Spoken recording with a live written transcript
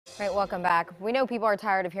All right, welcome back. We know people are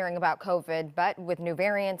tired of hearing about COVID, but with new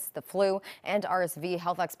variants, the flu, and RSV,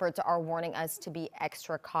 health experts are warning us to be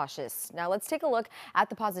extra cautious. Now, let's take a look at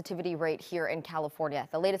the positivity rate here in California.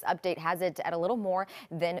 The latest update has it at a little more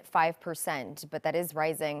than 5%, but that is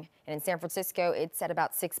rising. And in San Francisco, it's at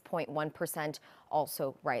about 6.1%,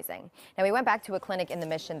 also rising. Now, we went back to a clinic in the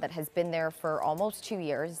Mission that has been there for almost 2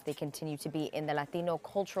 years. They continue to be in the Latino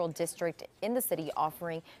Cultural District in the city,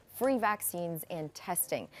 offering free vaccines and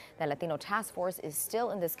testing. The Latino Task Force is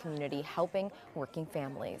still in this community helping working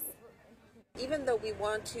families. Even though we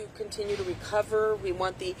want to continue to recover, we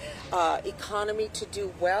want the economy to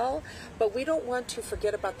do well, but we don't want to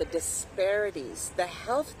forget about the disparities, the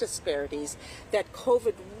health disparities that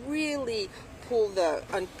COVID really pulled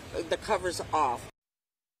the covers off.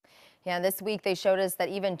 Yeah, this week they showed us that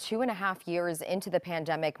even 2.5 years into the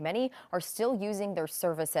pandemic, many are still using their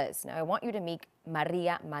services. Now, I want you to meet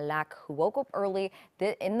Maria Malak, who woke up early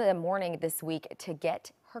in the morning this week to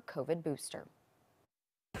get her COVID booster.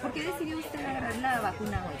 ¿Por qué decidió usted agarrar la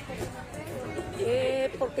vacuna hoy?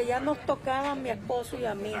 Porque ya nos tocaba a mi esposo y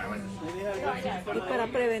a mí. Y para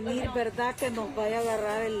prevenir, ¿verdad? Que nos vaya a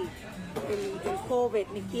agarrar el COVID,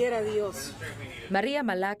 ni quiera Dios. Maria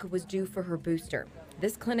Malak was due for her booster.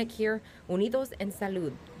 This clinic here, Unidos en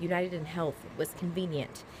Salud, United in Health, was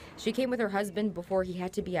convenient. She came with her husband before he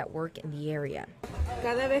had to be at work in the area.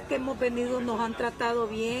 Cada vez que hemos venido nos han tratado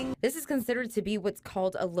bien. This is considered to be what's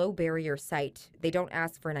called a low barrier site. They don't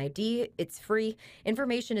ask for an ID, it's free.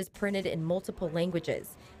 Information is printed in multiple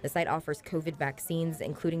languages. The site offers COVID vaccines,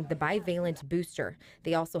 including the bivalent booster.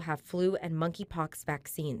 They also have flu and monkeypox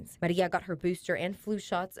vaccines. Maria got her booster and flu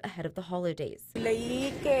shots ahead of the holidays.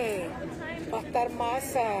 Leí que va a estar más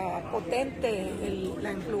potente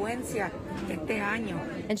la influencia este año.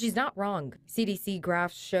 And she's not wrong. CDC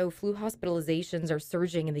graphs show flu hospitalizations are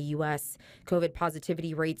surging in the U.S. COVID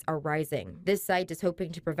positivity rates are rising. This site is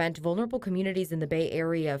hoping to prevent vulnerable communities in the Bay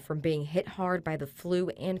Area from being hit hard by the flu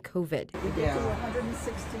and COVID. We did do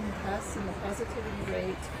 116 tests, and the positivity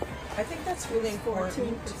rate, I think that's really important.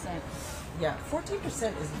 14%. Yeah,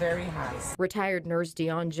 14% is very high. Retired nurse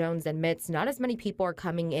Dion Jones admits not as many people are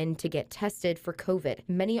coming in to get tested for COVID.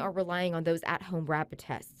 Many are relying on those at-home rapid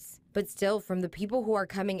tests. But still, from the people who are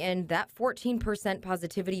coming in, that 14%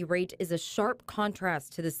 positivity rate is a sharp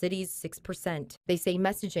contrast to the city's 6%. They say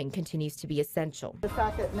messaging continues to be essential. The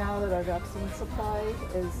fact that now that our vaccine supply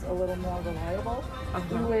is a little more reliable,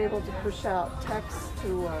 we were able to push out texts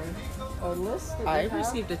to our list. I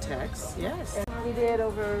received a text, yes. And we did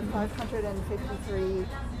over 553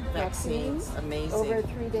 vaccines. Amazing. Over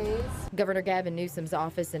 3 days. Governor Gavin Newsom's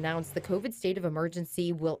office announced the COVID state of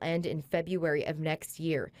emergency will end in February of next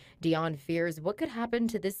year. Dion fears what could happen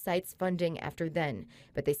to this site's funding after then,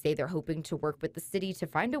 but they say they're hoping to work with the city to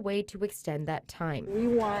find a way to extend that time. We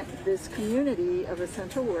want this community of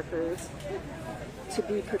essential workers to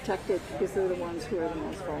be protected because they're the ones who are the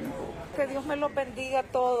most vulnerable. Que Dios me los bendiga a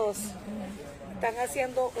todos. Están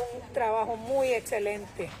haciendo un trabajo muy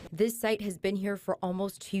excelente. This site has been here for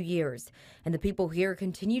almost 2 years, and the people here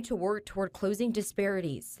continue to work toward closing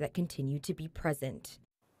disparities that continue to be present.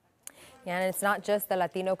 Yeah, and it's not just the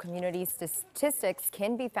Latino community. Statistics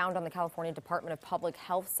can be found on the California Department of Public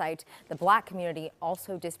Health site. The Black community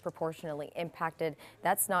also disproportionately impacted.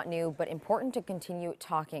 That's not new, but important to continue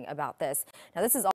talking about this. Now, this is all